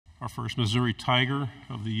Our first Missouri Tiger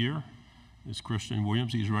of the year is Kristian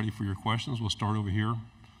Williams. He's ready for your questions. We'll start over here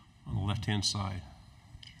on the left-hand side.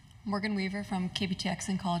 Morgan Weaver from KBTX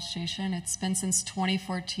in College Station. It's been since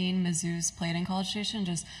 2014 Mizzou's played in College Station.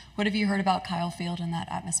 Just what have you heard about Kyle Field and that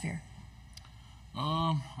atmosphere?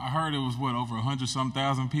 I heard it was, over 100-some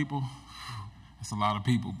thousand people? That's a lot of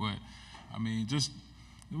people, but, I mean,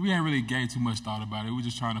 we ain't really gave too much thought about it. We're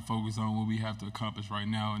just trying to focus on what we have to accomplish right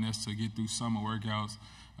now, and that's to get through summer workouts,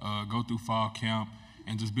 go through fall camp,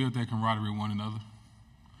 and just build that camaraderie with one another.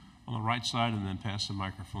 On the right side, and then pass the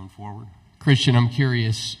microphone forward. Kristian, I'm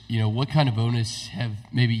curious, what kind of bonus have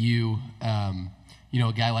maybe you, a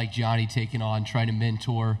guy like Johnny taken on, trying to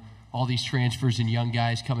mentor all these transfers and young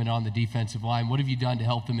guys coming on the defensive line? What have you done to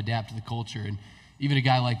help them adapt to the culture? And even a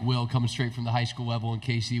guy like Will coming straight from the high school level in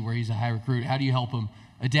KC where he's a high recruit, how do you help him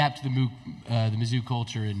adapt to the Mizzou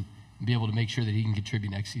culture and be able to make sure that he can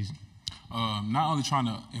contribute next season? Not only trying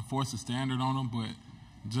to enforce the standard on them, but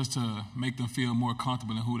just to make them feel more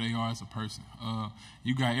comfortable in who they are as a person.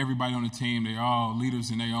 You got everybody on the team. They're all leaders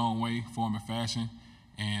in their own way, form and fashion.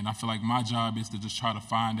 And I feel like my job is to just try to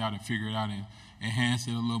find out and figure it out and enhance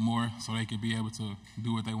it a little more so they can be able to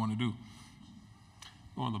do what they want to do.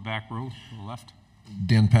 Go on the back row, to the left.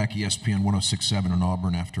 Dan Pack, ESPN 106.7 in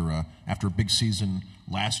Auburn. After a big season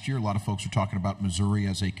last year, a lot of folks are talking about Missouri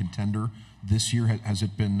as a contender this year. Has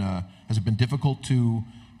it been difficult to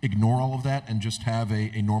ignore all of that and just have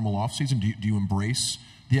a normal offseason? Do you embrace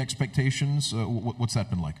the expectations? What's that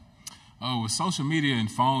been like? Oh, with social media and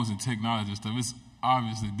phones and technology and stuff, it's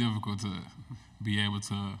obviously difficult to be able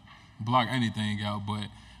to block anything out. But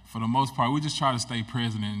for the most part, we just try to stay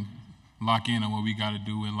present and lock in on what we got to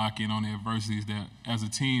do and lock in on the adversities that, as a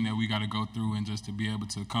team, that we got to go through, and just to be able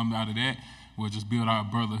to come out of that, we'll just build our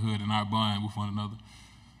brotherhood and our bond with one another.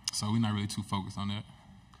 So we're not really too focused on that.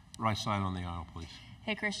 Right side on the aisle, please.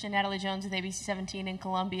 Hey, Kristian, Natalie Jones with ABC 17 in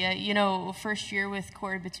Columbia. First year with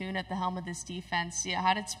Corey Batoon at the helm of this defense.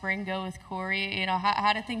 How did spring go with Corey?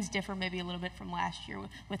 How did things differ maybe a little bit from last year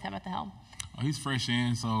with him at the helm? He's fresh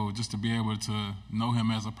in, so just to be able to know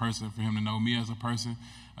him as a person, for him to know me as a person,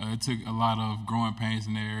 it took a lot of growing pains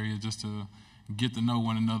in that area just to get to know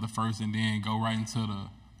one another first, and then go right into the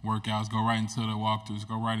workouts, go right into the walkthroughs,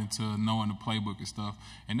 go right into knowing the playbook and stuff.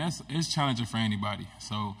 And it's challenging for anybody.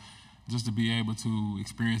 So just to be able to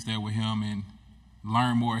experience that with him and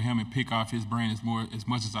learn more of him and pick off his brain as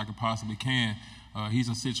much as I could possibly can. He's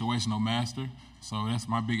a situational master, so that's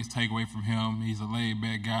my biggest takeaway from him. He's a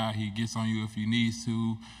laid-back guy. He gets on you if he needs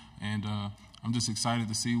to, and I'm just excited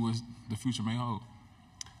to see what the future may hold.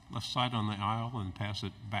 Left side on the aisle and pass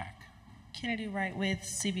it back. Kennedy Wright with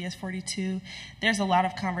CBS 42. There's a lot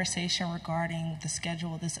of conversation regarding the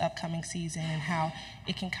schedule this upcoming season and how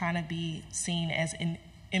it can kind of be seen as in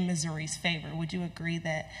Missouri's favor. Would you agree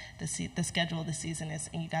that the schedule of the season is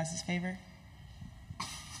in you guys' favor?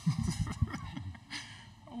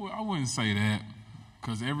 I wouldn't say that,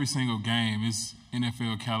 because every single game is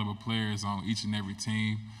NFL caliber players on each and every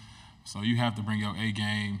team. So you have to bring your A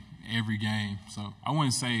game every game. So I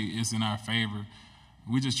wouldn't say it's in our favor.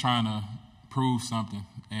 We're just trying to prove something.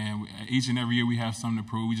 And each and every year we have something to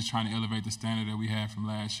prove. We're just trying to elevate the standard that we had from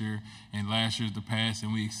last year. And last year's the past,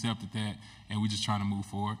 and we accepted that, and we're just trying to move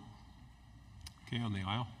forward. Okay, on the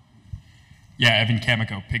aisle. Yeah, Evan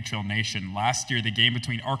Kamiko, Pig Trail Nation. Last year, the game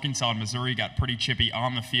between Arkansas and Missouri got pretty chippy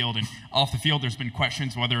on the field, and off the field there's been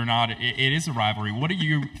questions whether or not it is a rivalry. What do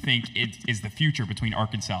you think is the future between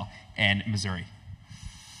Arkansas and Missouri?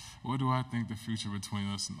 What do I think the future between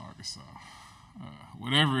us and Arkansas?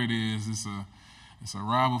 Whatever it is, it's a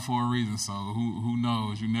rival for a reason, so who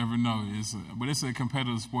knows? You never know. But it's a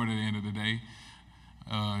competitive sport at the end of the day.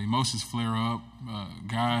 Emotions flare up.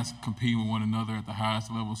 Guys compete with one another at the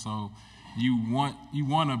highest level, so you want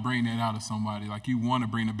to bring that out of somebody. Like, you want to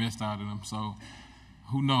bring the best out of them. So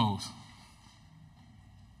who knows?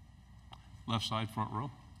 Left side, front row.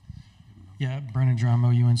 Yeah, Brandon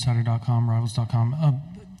Dramo, UInsider.com, Rivals.com.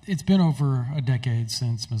 It's been over a decade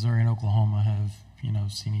since Missouri and Oklahoma have,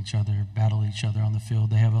 seen each other, battle each other on the field.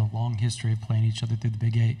 They have a long history of playing each other through the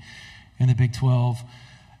Big 8 and the Big 12.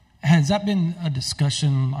 Has that been a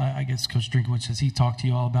discussion? I guess Coach Drinkwitz, has he talked to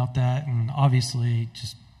you all about that? And obviously,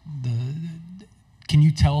 just can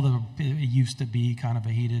you tell that it used to be kind of a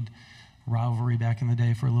heated rivalry back in the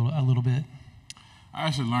day for a little bit? I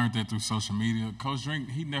actually learned that through social media. Coach Drink,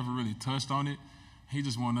 he never really touched on it. He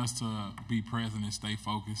just wanted us to be present and stay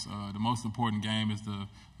focused. The most important game is the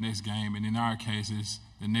next game, and in our case, it's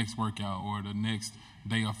the next workout or the next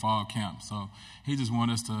day of fall camp. So he just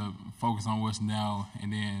wanted us to focus on what's now,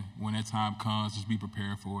 and then when that time comes, just be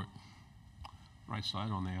prepared for it. Right side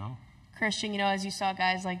on the aisle. Kristian, as you saw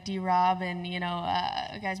guys like D-Rob and,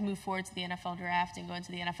 guys move forward to the NFL draft and go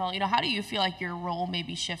into the NFL, how do you feel like your role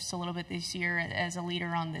maybe shifts a little bit this year as a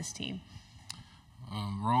leader on this team?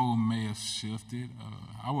 Role may have shifted.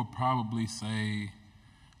 I would probably say,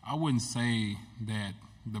 I wouldn't say that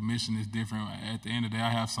the mission is different. At the end of the day,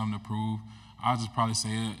 I have something to prove. I'll just probably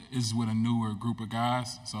say it's with a newer group of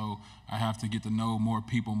guys, so I have to get to know more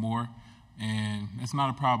people more, and it's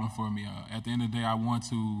not a problem for me. At the end of the day, I want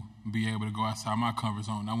to be able to go outside my comfort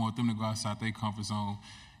zone. I want them to go outside their comfort zone,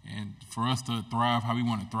 and for us to thrive how we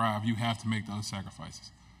want to thrive, you have to make those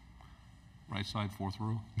sacrifices. Right side, fourth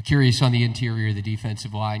row. I'm curious on the interior of the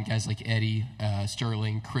defensive line, guys like Eddie,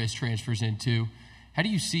 Sterling, Chris transfers in too. How do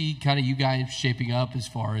you see kind of you guys shaping up as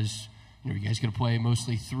far as, you guys going to play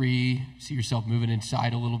mostly 3, see yourself moving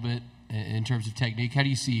inside a little bit in terms of technique? How do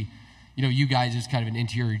you see, you guys as kind of an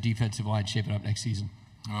interior defensive line shaping up next season?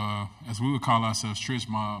 As we would call ourselves, Trish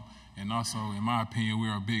Mob, and also, in my opinion, we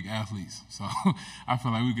are big athletes. So I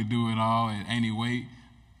feel like we could do it all at any weight.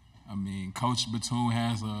 I mean, Coach Batoon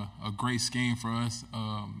has a great scheme for us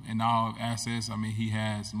in all assets. I mean, he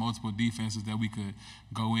has multiple defenses that we could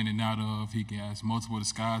go in and out of. He has multiple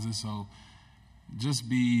disguises. So just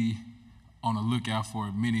be on the lookout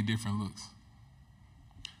for many different looks.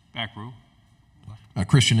 Back row.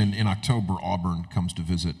 Kristian, in October, Auburn comes to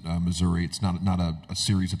visit Missouri. It's not a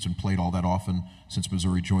series that's been played all that often since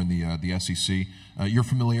Missouri joined the SEC. Your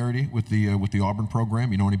familiarity with the Auburn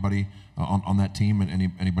program? You know anybody on that team,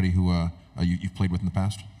 and anybody who you've played with in the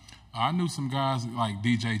past? I knew some guys like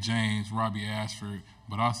DJ James, Robbie Ashford,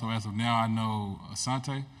 but also as of now I know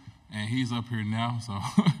Asante, and he's up here now. So,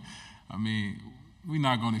 I mean, we're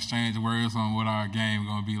not going to exchange words on what our game is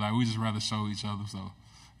going to be like. We just rather show each other. So,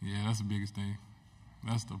 yeah, that's the biggest thing.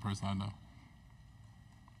 That's the person I know.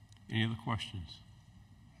 Any other questions?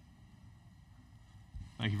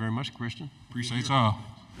 Thank you very much, Kristian. Appreciate y'all.